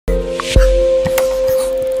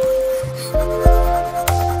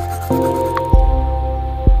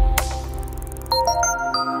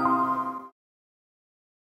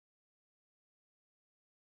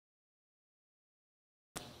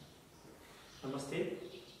Namaste,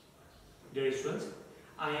 dear students.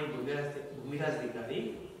 I am Bhumiraj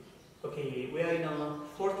Dikari. Okay, we are in our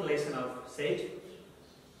fourth lesson of set.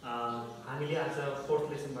 हामीले आज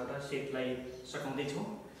fourth लेसनबाट सेटलाई सकाउँदै छौं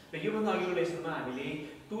र यो भन्दा अघिल्लो लेसनमा हामीले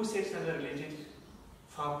टु सेटसँग रिलेटेड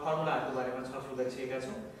फर्मुलाहरुको बारेमा छलफल गरिसकेका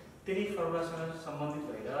छौं। त्यही फर्मुलासँग सम्बन्धित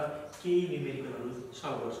भएर केही न्यूमेरिकलहरु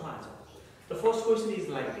सल्भ गर्छौं आज। The first question is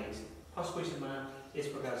like this. First क्वेशनमा यस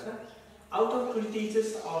प्रकार छ, out of 20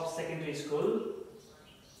 teachers of secondary school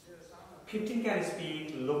 15 can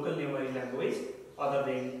speak local Nepali language other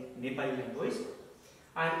than Nepali language,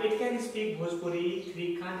 and it can speak Bhojpuri, 3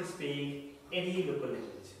 can't speak any local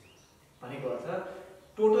language. भनेको अर्थ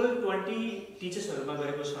total 20 टिचर्सहरुमा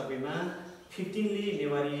गरेको सर्वेमा 15 ले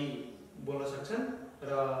नेवारी बोल्न सक्छन्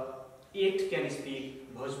र 8 can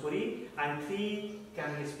speak Bhojpuri and 3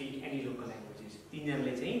 can speak any local languages. तीन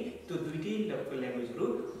जनाले चाहिँ त्यो दुईटै लोकल ल्याङ्ग्वेजहरु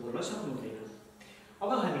बोल्न सक्नुहुँदैन। अब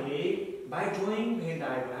हामीले by drawing Venn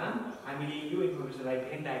diagram हामीले यो इन्फर्मेसनलाई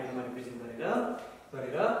Venn diagram मा रिप्रेजेन्ट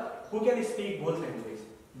गरेर who can speak both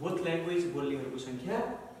language बोल्नेहरुको संख्या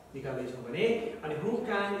निकाल्दै छौं भने अनि who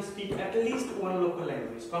can speak at least one local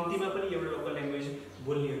language कम्तिमा पनि एउटा लोकल ल्याङ्ग्वेज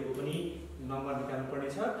बोल्नेहरुको पनि नम्बर निकाल्नु पर्ने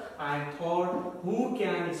छ। and third who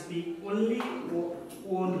can speak only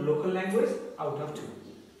one local language out of 2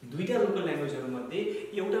 दुईटा लोकल ल्याङ्ग्वेजहरु मध्ये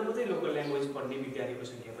एउटा मात्रै लोकल ल्याङ्ग्वेज पढ्ने विद्यार्थीको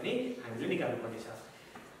संख्या पनि हामीले निकाल्नु पर्ने छ।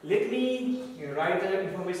 Let me write the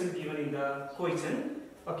information given in the question.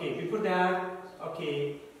 Okay, before that, okay,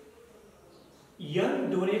 N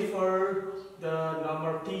donate for the number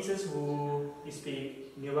of teachers who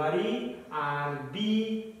speak Nepali and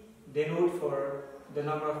B denote for the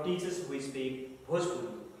number of teachers who speak Bhojpuri.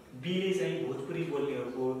 B ले चाहिँ Bhojpuri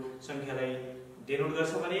बोल्नेहरुको संख्यालाई denote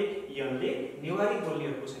गर्छ भने N ले Newari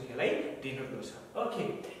बोल्नेहरुको संख्यालाई denote गर्छ। Okay,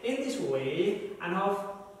 in this way, and of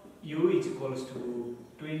U is equals to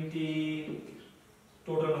 20,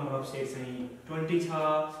 total number of sets चाहिँ 20 छ।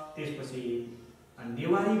 त्यसपछि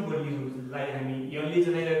नेवारी बोल्नेहरुलाई हामी N ले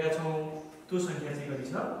जनाइरहेका छौं, त्यो संख्या चाहिँ कति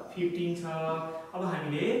छ 15 छ। अब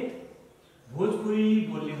हामीले भोजपुरी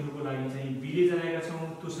बोल्नेहरुको लागि चाहिँ B ले जनाएका छौं,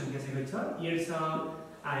 त्यो संख्या चाहिँ कति छ 8 छ।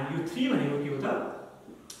 अनि यो 3 भनेको के हो त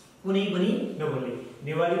कुनै पनि नबोल्ने,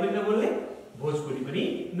 नेवारी पनि नबोल्ने, भोजपुरी पनि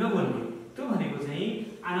नबोल्ने, त्यो भनेको चाहिँ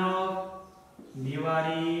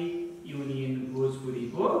नेवारी युनियन भोजपुरी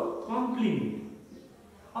को कम्प्लिमेन्ट।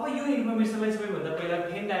 अब यो इन्फर्मेसनलाई सबैभन्दा पहिला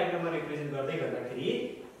भेन डायग्राममा रिप्रेजेन्ट गर्दाखेरि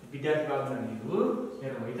विद्यार्थी बाबुहरुहरु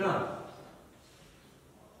हेरौँ है त।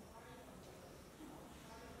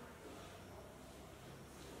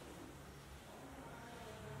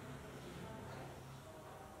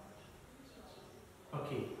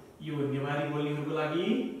 ओके, यो नेवारी बोल्नेहरुको लागि,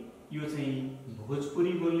 यो चाहिँ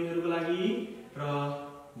भोजपुरी बोल्नेहरुको लागि र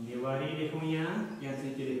नेवारी लेखौं यहाँ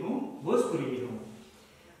चाहिँ के लेखौं भोजपुरी लेखौं।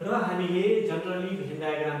 र हामीले जनरली भेन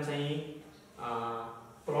डायग्राम चाहिँ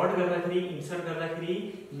प्लट गर्दाखेरि इन्सर्ट गर्दाखेरि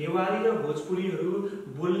नेवारी र भोजपुरीहरु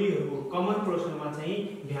बोल्नेहरुको कमन पोर्सनमा चाहिँ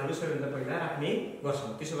भ्यालु सबैभन्दा पहिला राख्ने गर्छौं,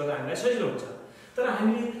 त्यसो गर्दा हामीलाई सजिलो हुन्छ। तर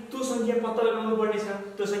हामीले त्यो संख्या पत्ता लगाउनु पर्ने छ,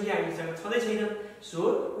 त्यो संख्या हामीसँग छँदै छैन। So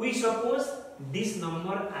we suppose this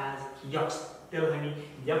number as x, त्यसलाई हामी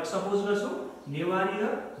x सपोज गर्छौं। नेवारी र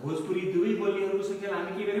भोजपुरी दुवै बोल्नेहरुको संख्यालाई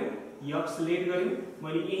हामी के गर्यौं x लेट गर्यौं।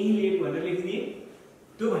 मैले यही लेट भनेर लेखिदिए,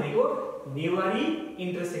 त्यो भनेको नेवारी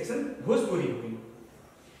इन्टरसेक्सन भोजपुरी हो।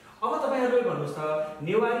 अब तपाईहरुले भन्नुस् त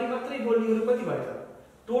नेवारी मात्रै बोल्नेहरु कति भयो त?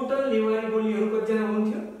 टोटल नेवारी बोल्नेहरु कति जना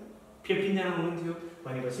हुनुहुन्थ्यो? 15 जना हुनुहुन्थ्यो।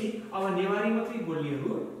 भनेपछि अब नेवारी मात्रै बोल्नेहरु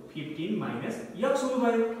 15 माइनस x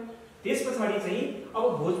हुनुभयो। त्यसपछि चाहिँ अब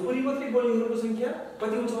भोजपुरी मात्रै बोल्नेहरुको संख्या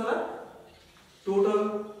कति हुन्छ होला? टोटल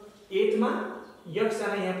 8 मा x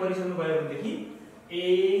जना यहाँ परिसक्नु भयो भनेदेखि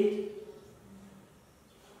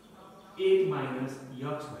 8 माइनस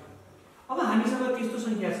x भयो। अब हामीसँग त्यस्तो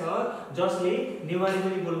संख्या छ जसले नेवारी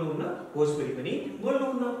पनि बोल्नुहुन्न, भोजपुरी पनि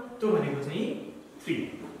बोल्नुहुन्न, त्यो भनेको चाहिँ 3।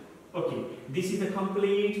 Okay, this is the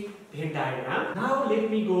complete Venn diagram. Now let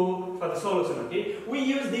me go for the solution. Okay, we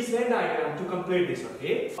use this Venn diagram to complete this.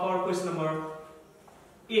 Okay, our question number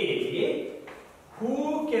A: who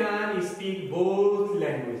can speak both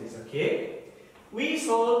languages? Okay, we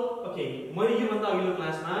solve. Okay, मैले यो भन्दा अघिल्लो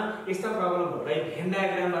क्लासमा यस्ता प्रब्लमहरुलाई van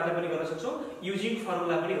डायग्रामबाट पनि गर्न सक्छौं, using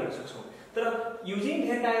formula पनि गर्न सक्छौं। तर युजिङ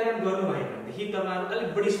भेन डायग्राम गर्नु भयो भनेदेखि तपाईहरुलाई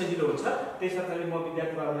अलि बढी सजिलो हुन्छ। त्यसैले म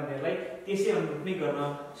विद्यार्थी बाबुहरुलाई त्यसै अनुरूप नै गर्न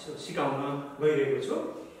सिकाउन गइरहेको छु।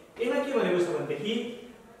 यसमा के भनेको छ भनेदेखि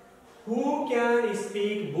who can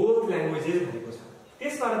speak both languages भनेको छ।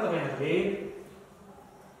 त्यसबाट तपाईहरुले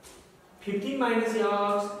 15 माइनस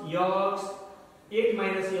x, 8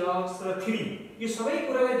 माइनस x र 3 यो सबै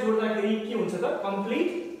कुरालाई जोड्दाखेरि के हुन्छ त कम्प्लिट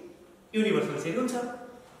युनिभर्सल सेट हुन्छ।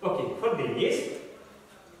 Okay, for this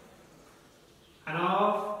and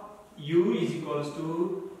of U is equals to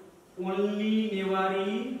only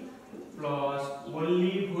Newari plus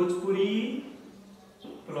only Bhojpuri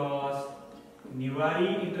plus Newari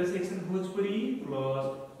intersection Bhojpuri plus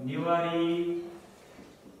Newari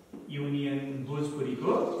union Bhojpuri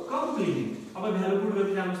को complement. अब value put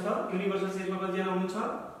गर्दै जानुस् त universal set मा कति जना हुनुहुन्छ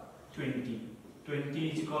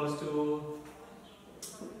 20 is equals to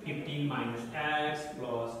 15 minus x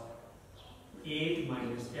plus 8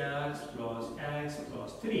 minus x plus x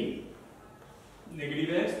plus 3. Negative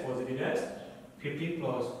x, positive x. 15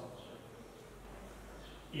 plus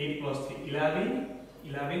 8 plus 3, 11.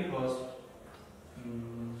 11 plus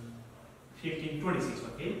 15, 26.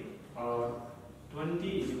 Okay. 20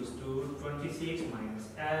 is equals to 26 minus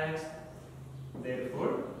x.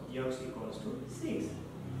 Therefore, x equals to 6.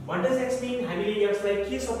 What does x mean? हामीले x लाई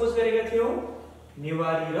के suppose गरेका थियौ?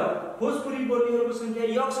 नेवारी र भोजपुरी बोल्नेहरुको संख्या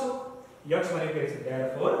x हो. X भनेको के छ?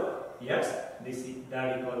 Therefore, x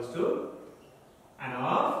that equals to and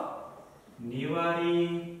of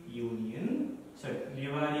Newari union,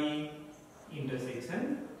 Newari intersection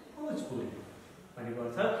Bhojpuri. भनेको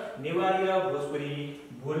अर्थ नेवारी र भोजपुरी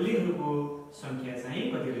बोल्नेहरुको संख्या चाहिँ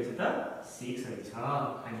कति रहेछ त 6 रहेछ.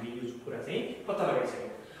 हामीले यो कुरा चाहिँ पत्ता लगाइसक्यौ.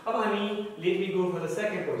 अब हामी let me go for the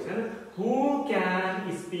second question. Who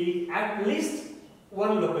can speak at least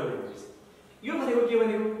one local language? यो भनेको के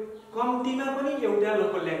भनेको कम्तिमा पनि एउटा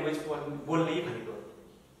लोकल ल्याङ्ग्वेज बोल्ने भनेको.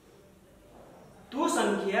 त्यो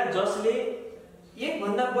संख्या जसले एक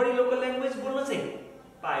भन्दा बढी लोकल ल्याङ्ग्वेज बोल्न चाहिँ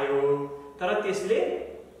पायो तर त्यसले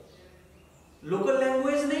लोकल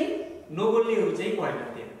ल्याङ्ग्वेज नै नबोल्नेहरु चाहिँ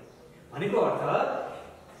पढ्दैन. भनेको अर्थ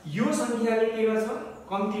यो संख्याले के गर्छ?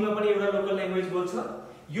 कम्तिमा पनि एउटा लोकल ल्याङ्ग्वेज बोल्छ.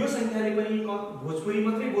 यो संख्याले पनि भोजपुरी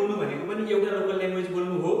मात्रै बोल्नु भनेको पनि एउटा लोकल ल्याङ्ग्वेज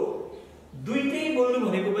बोल्नु हो. दुईटै बोल्नु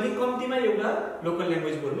भनेको पनि कम्तिमा एउटा लोकल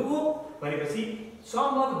ल्याङ्ग्वेज बोल्नु हो. भनेपछि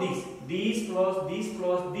some of this plus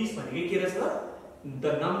this भनेको के रहेछ? The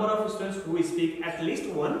number of students who speak at least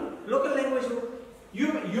one local language हो.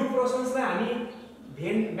 यो प्रोसेसलाई हामी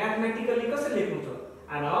म्याथमेटिकली कसरी लेख्नु छ?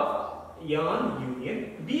 And of n union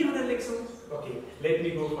b भनेर लेख्छौं. Okay, let me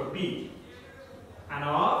go for b. And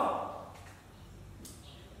of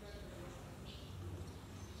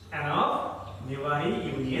Newari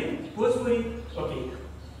union Bhojpuri. Okay,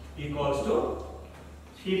 equals to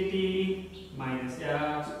 50 minus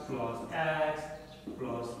x plus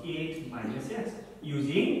 8 minus x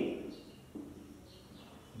using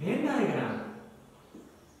Venn diagram.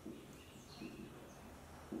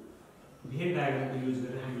 Venn diagram को use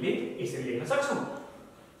गरेर हामीले यसरी लेख्न सक्छौं.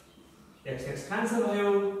 x क्यान्सल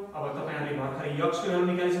भयो. अब तपाईहरुले भर्खरै x को भ्यालु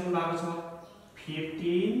निकालिसक्नु भएको छ.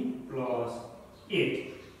 15 plus 8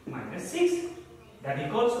 minus 6. That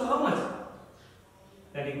equals to how much?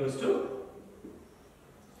 That equals to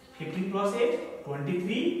 15 plus 8,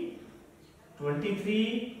 23.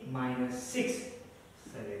 23 minus 6,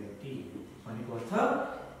 70. भनेको अर्थ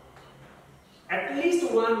at least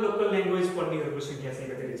one local language पढ्नेहरुको संख्या चाहिँ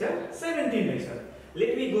कति रहेछ? 17 रहेछ.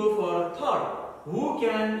 Let me go for third. Who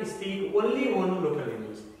can speak only one local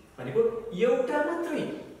language? भनेको एउटा मात्रै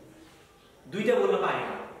दुईटा बोल्न पाएन.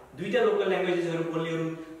 दुईटा लोकल ल्याङ्ग्वेजेसहरु बोल्नेहरु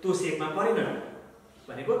त्यो सेटमा परेनन्.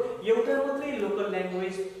 भनेको एउटा मात्रै लोकल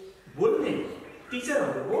ल्याङ्ग्वेज बोल्ने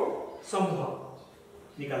टिचरहरुको समूह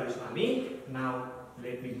निकाल्छौं हामी. Now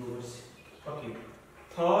let me go. Okay,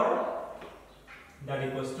 third that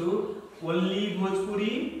equals to only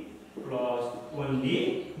Bhojpuri plus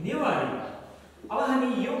only Newari. अब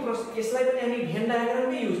हामी यो यसलाई पनि हामी भेन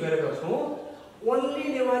डायग्राममै युज गरेका छौं. only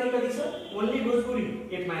Newari कति छ? only Bhojpuri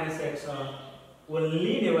 8 minus x छ.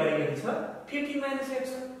 only Newari कति छ? 15 minus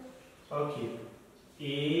x छ. Okay,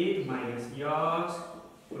 8 minus x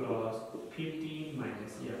plus 15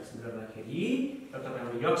 minus x गर्दाखेरि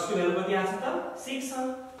तपाईहरुको x को भ्यालु कति आछ त? 6 छ.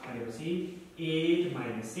 भनेपछि 8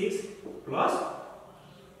 minus 6 plus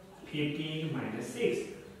 15 minus 6.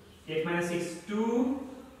 8 minus 6 2,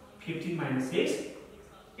 15 minus 6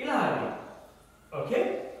 11. Okay,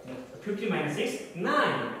 15 minus 6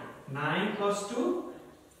 9. 9 plus 2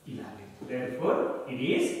 11. Therefore it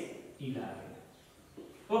is 11.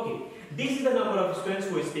 Okay, this is the number of students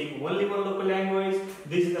who speak only one local language.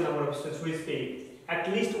 This is the number of students who speak at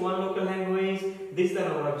least one local language. This is the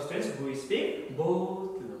number of students who speak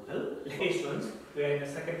both local languages. We are in the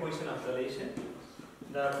second question of the lesson.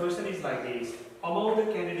 The question is like this: among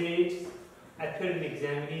the candidates appeared in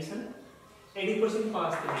examination, 80%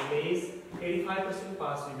 passed in English, 85%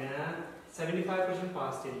 passed in math, 75%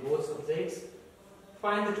 passed in both subjects.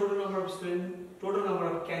 Find the total number of students, total number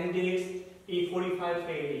of candidates if 45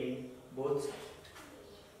 failed in both subjects.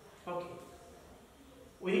 Okay.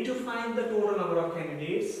 We need to find the total number of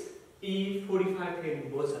candidates E45 in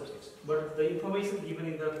both subjects, but the information given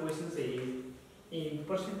in the question is in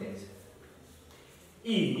percentage.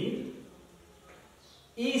 E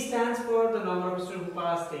stands for the number of students who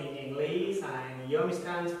passed in English, and M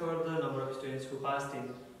stands for the number of students who passed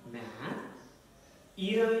in math.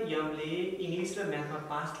 E र M ले English र math मा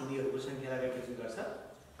pass हुनेहरुको संख्यालाई represent गर्छ.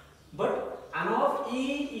 But N of E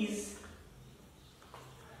is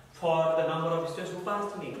for the number of students who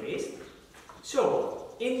passed in English. So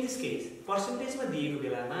in this case, percentage मा दिएको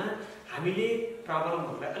बेलामा हामीले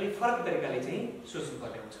प्रब्लमहरुलाई अलि फरक तरिकाले चाहिँ सोच्नु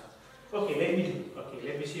पर्ने हुन्छ. Okay,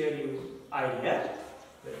 let me share you idea.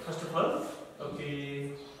 First of all,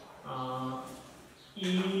 okay, E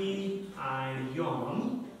and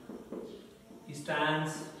M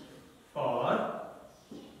stands for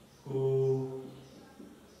who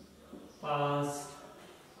passed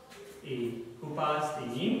in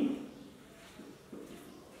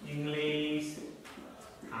English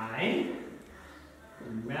and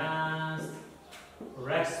math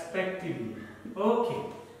respectively. Okay,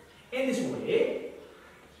 in this way,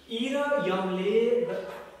 E र M ले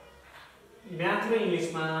म्याथ र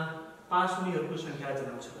इंग्लिशमा पास हुनेहरुको संख्या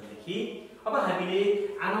जनाउँछ भनेदेखि अब हामीले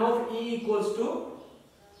N of E equals to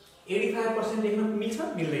 85% लेख्न मिल्छ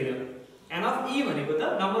मिल्दैन. N of E भनेको त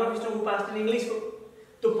number of students who passed in English हो.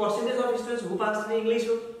 त्यो percentage of students who passed in English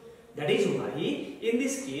हो. That is why in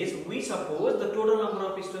this case we suppose the total number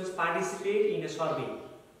of students participate in a survey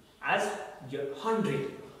as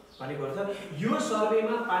 100. भनेको अर्थ यो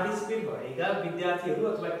सर्वेमा participate भएका विद्यार्थीहरु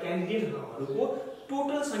अथवा क्यान्डिडेटहरुको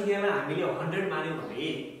total संख्यालाई हामीले 100 मान्यौ भने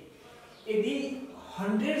यदि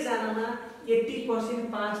 100 जनामा 80%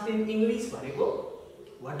 passed in English भनेको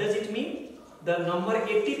what does it mean? The number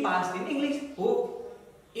 80 passed in English. Oh,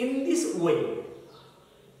 in this way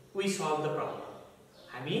we solve the problem.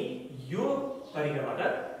 हामी यो तरिकाबाट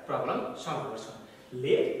प्रब्लम सल्भ गर्छौं.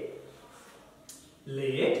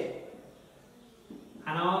 Let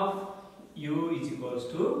N of U is equals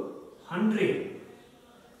to 100.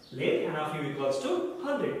 Let N of U equals to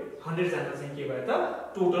 100. 100 जना चाहिँ के भयो त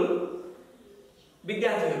total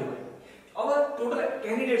विद्यार्थीहरु भयो. अब टोटल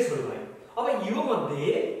क्यान्डिडेट्सहरु भयो. अब यो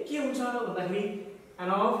मध्ये के हुन्छ भन्दाखेरि N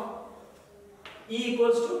of E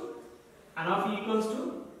equals to N of E equals to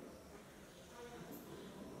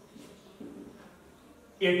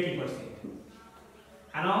 80%.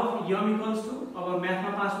 N of M equals to अब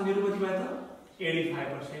म्याथमा पास हुनेहरु कति भयो त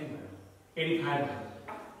 85% भयो. 85 भयो.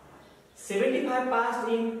 75 passed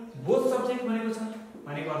in both subject भनेको छ.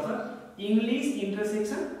 भनेको अर्थ इंग्लिश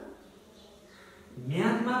इन्टरसेक्सन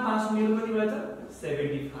म्याथमा पास हुनेहरु कति भयो त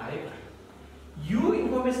 75 भयो. यो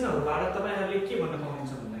इन्फर्मेसनहरुबाट तपाईहरुले के भन्न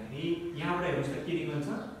पाउनुहुन्छ भन्दाखेरि यहाँबाट हेर्नुस् त के दिएको छ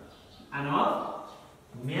N of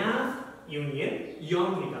math union M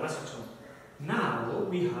निकाल्न सक्छौं. Now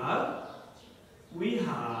we have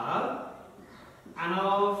N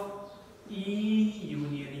of E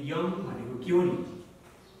union M भनेको के हो नि?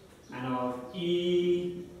 N of E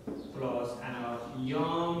plus N of M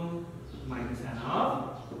minus N of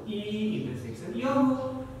E intersection M.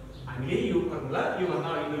 हामीले यो फर्मुला यो भन्दा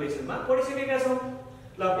अघिल्लो लेसनमा पढिसकेका छौं.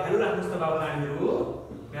 ल भ्यालु राख्नुस् त बाबु नानीहरु.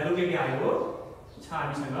 भ्यालु के आयो? छ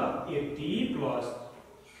हामीसँग 80 plus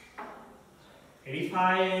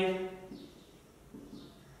 85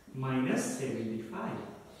 minus 75.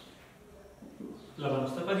 ल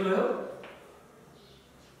भन्नुस् त कति भयो?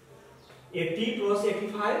 80 plus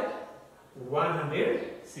 85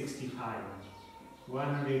 165.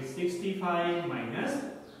 165 minus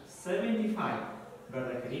 75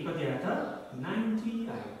 गर्दाखेरि कति आयो त 90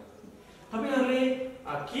 आयो. तपाईहरुले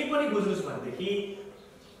के पनि बुझ्नुस् भनेदेखि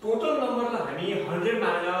टोटल नम्बरलाई हामी 100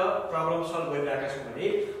 मानेर प्रब्लम सल्भ गरिरहेका छौं भने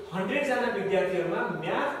 100 जना विद्यार्थीहरुमा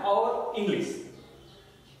म्याथ और इंग्लिश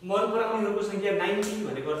मन पराउनेहरुको संख्या 90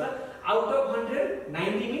 भनेको अर्थ आउट अफ 100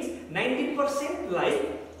 90 means 90% लाई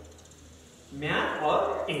म्याथ और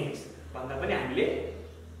इंग्लिश भन्दा पनि हामीले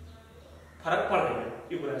फरक पर्दैन.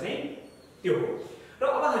 यो कुरा चाहिँ त्यो हो. र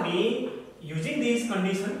अब हामी युजिङ दिस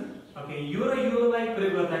कन्डिसन ओके यो र यो लाई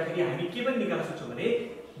प्रयोग गर्दाखेरि हामी के पनि निकाल्न सक्छौं भने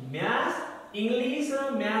म्याथ इंग्लिश र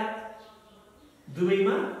म्याथ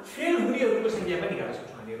दुवैमा फेल हुनेहरुको संख्या पनि निकाल्न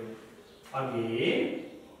सक्छौं हामीहरु.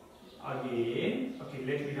 Again okay,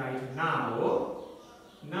 let me write now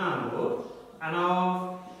N of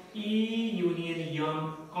E union M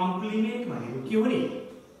complement भनेको के हो नि?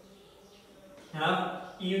 N of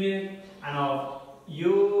E union N of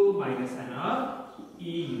U minus N of E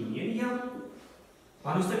union M.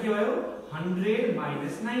 भन्नुस् त के भयो? 100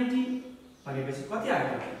 minus 90 भनेपछि कति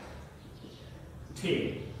आयो? 10.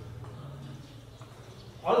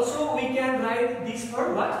 Also we can write this for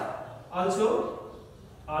what? Also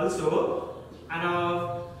N of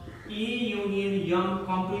E union young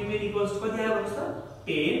complement equals to कति आयो भन्नुस् त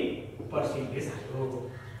 10% आयो।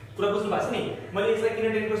 कुरा बुझ्नु भएको छ नि? मैले यसलाई किन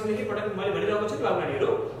 10% लेखे पटक मैले भनिरहेको छु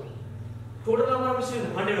बाबुनानीहरु टोटल नम्बर अफ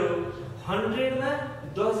स्टुडेन्ट 100 हो। 100 मा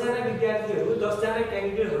 10 जना विद्यार्थीहरु 10 जना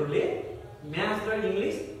क्यान्डिडेटहरुले म्याथ र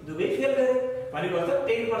इंग्लिश दुवै फेल गरे भनेको अर्थ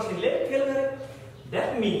 10% ले फेल गरे। That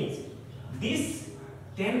means this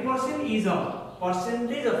 10% is a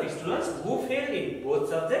percentage of students who failed in both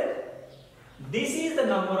subjects. This is the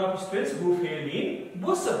number of students who failed in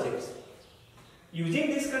both subjects. Using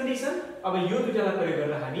this condition, अब यो दुईटालाई प्रयोग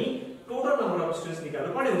गरेर हामी total number of students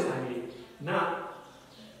निकाल्नु पर्ने हुन्छ हामीले। Now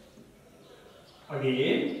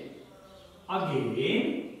again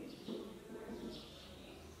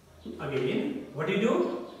what do you do?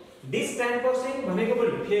 This 10% भनेको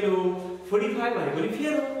पनि फेल हो, 45 भनेको पनि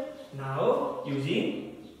फेल हो। Now using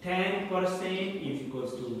 10% is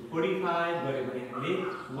equals to 45 गरे भने हामीले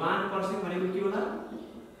 1% भनेको के होला?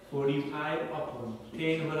 45 upon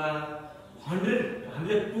 10 होला। 100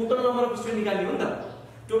 हामीले टोटल नम्बर अफ स्टुडेन्ट निकाल्ने हो नि त।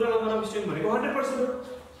 टोटल नम्बर अफ स्टुडेन्ट भनेको 100% हो।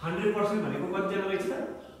 100% भनेको कति जना रहेछ त?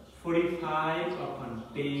 45 upon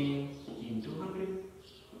 10 into 100.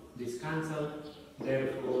 This cancel.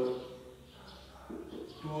 Therefore,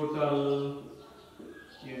 total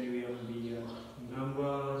will be a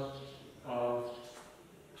number of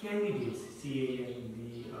candidates,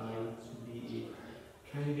 C-A-N-D-I-D-A,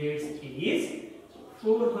 candidates is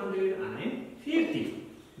 450.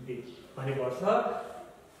 भनेको अर्थ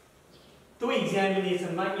त्यो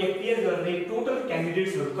एक्जामिनेसनमा एपियर गर्ने टोटल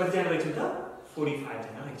क्यान्डिडेट्सहरु कति जना रहेछ त? 45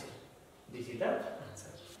 जना रहेछ। This is the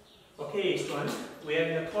answer. Okay, students, we are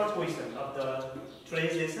in the third question of the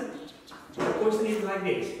today's lesson. The question is like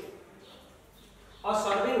this. A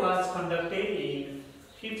survey was conducted in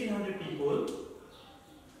 1500 people.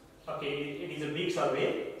 Okay, it is a big survey.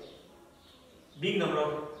 Big number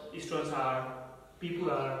of people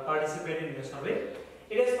are participating in the survey.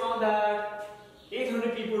 It has found that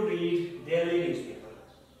 800 people read daily newspaper.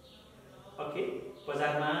 Okay,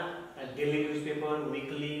 बजारमा daily newspaper,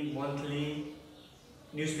 weekly, monthly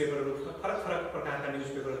न्यूजपेपरहरु फरक प्रकारका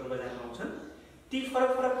न्यूजपेपरहरु बजारमा आउँछन्। ती फरक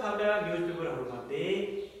खालका न्यूजपेपरहरु मध्ये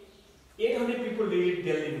 800 people read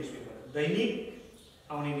daily newspaper. दैनिक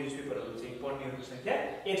आउने न्यूजपेपरहरु चाहिँ पढ्नेहरुको संख्या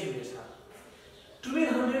 800 छ।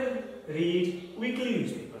 1200 read weekly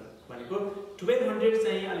newspaper भनेको 1200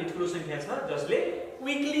 चाहिँ अलि ठूलो संख्या छ जसले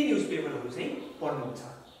weekly न्यूजपेपरहरु चाहिँ पढ्नुहुन्छ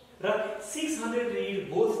र 600 read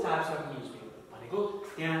both types of newspaper भनेको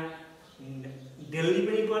त्यहाँ डेली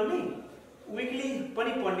पनि पढ्ने weekly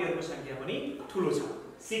पनि पढ्नेहरुको संख्या पनि ठूलो छ।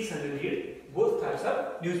 600 read both types of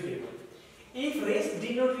newspaper. If rest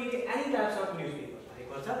did not read any types of newspaper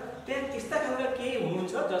भनेको छ त्यहाँ त्यस्ता खालका के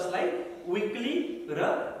हुनुहुन्छ जसलाई weekly र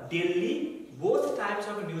daily both types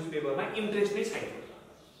of newspaper मा इन्ट्रेस्ट नै छैन।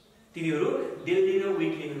 तिनीहरु डेली र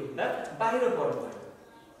weekly भन्दा बाहिर पढ्नु भयो।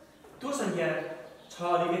 त्यो संख्या छ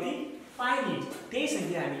अलिकति find it. त्यही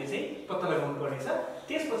संख्या हामीले चाहिँ पत्ता लगाउनु पर्नेछ।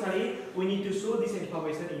 त्यसपछि we need to show this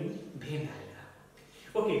information in Venn diagram.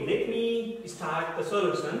 Okay, let me start the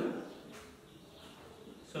solution.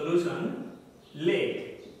 Let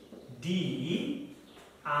D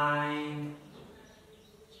and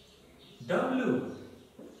W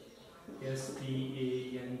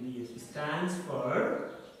STANDS stands for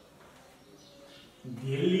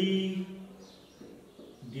daily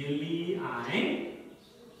and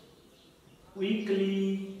weekly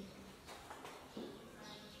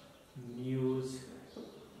newspaper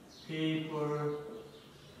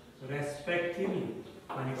respectively.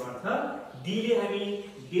 भनेको अर्थ D ले हामी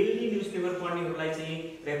डेली न्यूजपेपर पढ्नेहरुलाई चाहिँ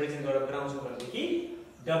रिप्रेजेन्ट गरेर गराउँछौं भनेदेखि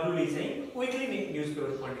W ले चाहिँ weekly newspaper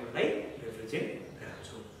पढ्नेहरुलाई represent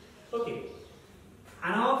गराउँछौं। Okay,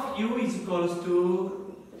 and of U is equals to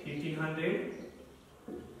 1500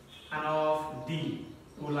 and of D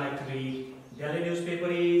who like to read daily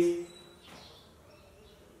newspaper is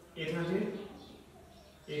 800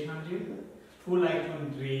 who like to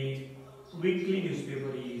read weekly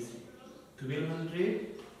newspaper is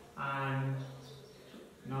 1200 and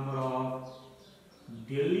number of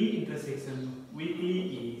daily intersection weekly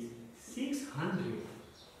is 600.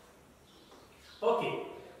 Okay,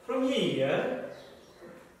 from here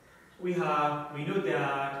we know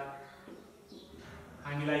that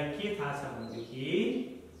हामीलाई के थाहा छ भनेदेखि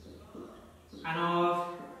and of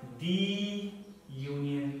D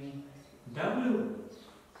union W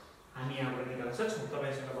हामी यहाँबाट निकाल्न सक्छौं।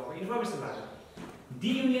 तपाईसँग भएको इन्फर्मेसनबाट D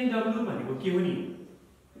union W भनेको के हो नि?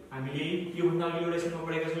 हामीले यो भन्दा अघि एउटा लेसनमा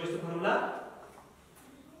पढेका छौं यस्तो formula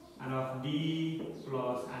and of D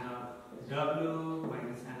plus and of W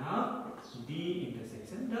minus and of D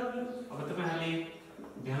intersection W. अब तपाईहरुले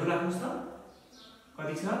ध्यान राख्नुस् त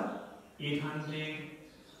कति छ 800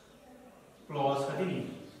 प्लस कति नि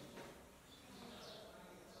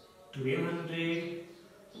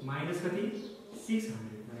 1200 माइनस कति 600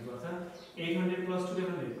 भनेको छ 800 प्लस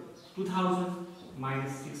 1200 2000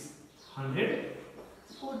 माइनस 600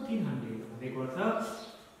 1400 भनेको छ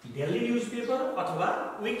डेली न्यूजपेपर अथवा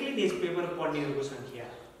वीकली न्यूजपेपर पढ्नेहरुको संख्या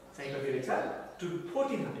चाहिँ कति रहेछ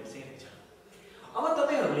 1400 चाहिँ रहेछ। अब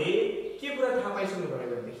तपाईहरुले के कुरा थाहा पाइसक्नु भयो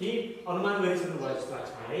भनेदेखि अनुमान गरिसक्नु भयो जस्तो लाग्छ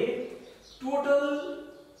मलाई टोटल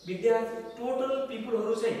विद्यार्थी टोटल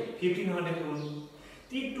पिपलहरु चाहिँ 1500 हुन्।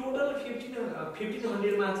 ती टोटल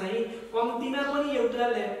 1500 मा चाहिँ कम्तिमा पनि एउटा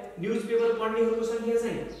न्यूजपेपर पढ्नेहरुको संख्या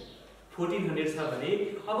चाहिँ 1400 छ भने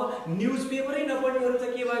अब न्यूजपेपरै नपढ्नेहरु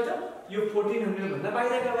चाहिँ के भयो त यो 1400 भन्दा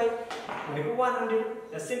बाहिरका भाइ भनेको 100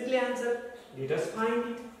 the simply answer let us find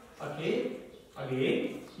it okay again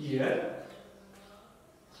here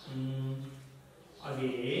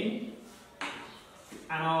again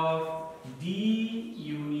n of d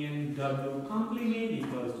union w complement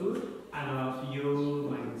equals to n of u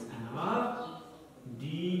minus n of d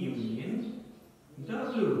union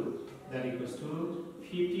w that equals to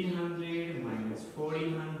 1500 minus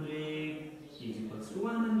 1400 is equals to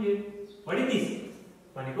 100. What is this?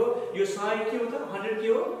 भनेको यो 100 के हो त 100 के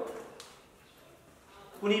हो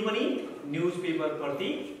कुनै पनि newspaper प्रति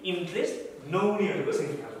इन्ट्रेस्ट नहुनेहरुको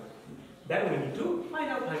संख्या हो। That we need to find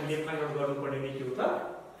out. हामीले फाइन्ड आउट गर्नुपर्ने नै के हो त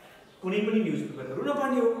कुनै पनि न्यूजपेपरहरु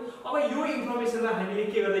नपढ्ने हो। अब यो इन्फर्मेसनलाई हामीले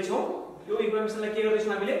के गर्दै छौं यो इन्फर्मेसनलाई के गर्दै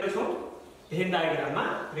छौं हामीले गर्छौं भेन डायग्राममा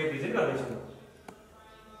रिप्रेजेन्ट गर्दै छौं।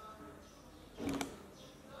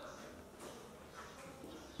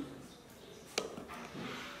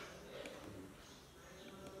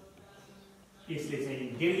 यसले चाहिँ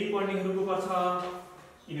डेली पढ्नेहरुको पर्छ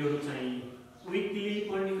यिनीहरु चाहिँ वीकली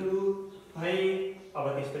पढ्नेहरु भए अब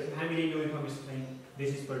त्यसपछि हामीले यो इन्फर्मेसन चाहिँ this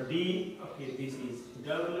is for D okay this is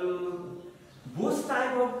W both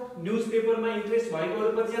type of न्यूजपेपरमा interest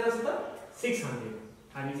भएकोहरु कति जना छ त 600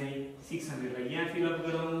 हामी चाहिँ 600 लाई यहाँ फिल अप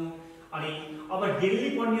गरौँ अनि अब डेली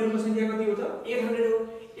पढ्नेहरुको संख्या कति हो त 800 हो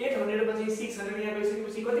 800 मा चाहिँ 600 यहाँ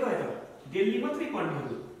गइसकेपछि कति भयो त डेली मात्रै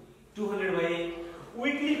पढ्नेहरु 200 भए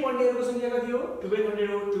वीकली पढ्नेहरुको संख्या कति हो 1200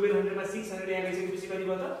 हो 1200 मा 600 यहाँ गइसकेपछि कति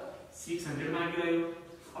भयो त 600 माथि रह्यो।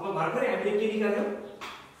 अब भर्खरै हामीले के निकाल्यौ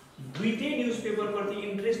दुईटै न्यूजपेपर प्रति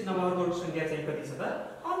इन्ट्रेस्ट नभएकोहरुको संख्या चाहिँ कति छ त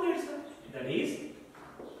 100 छ that is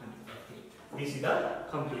this is the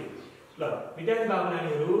complete. ल विद्यार्थी बाबु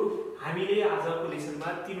नानीहरु हामीले आजको लेसनमा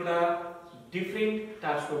तीनवटा डिफरेन्ट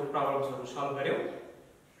टाइप्सको प्रब्लम्सहरु सल्भ गर्यौ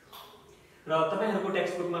र तपाईहरुको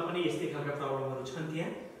टेक्स्ट बुकमा पनि यस्तै खालका प्रब्लमहरु छन्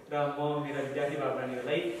त्यहाँ र म मेरा विद्यार्थी बाबु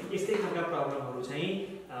नानीहरुलाई यस्तै खालका प्रब्लमहरु चाहिँ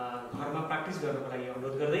घरमा प्र्याक्टिस गर्नको लागि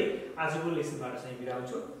अनुरोध गर्दै आजको लेसनबाट चाहिँ बिदा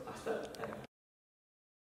हुन्छु। हस्त।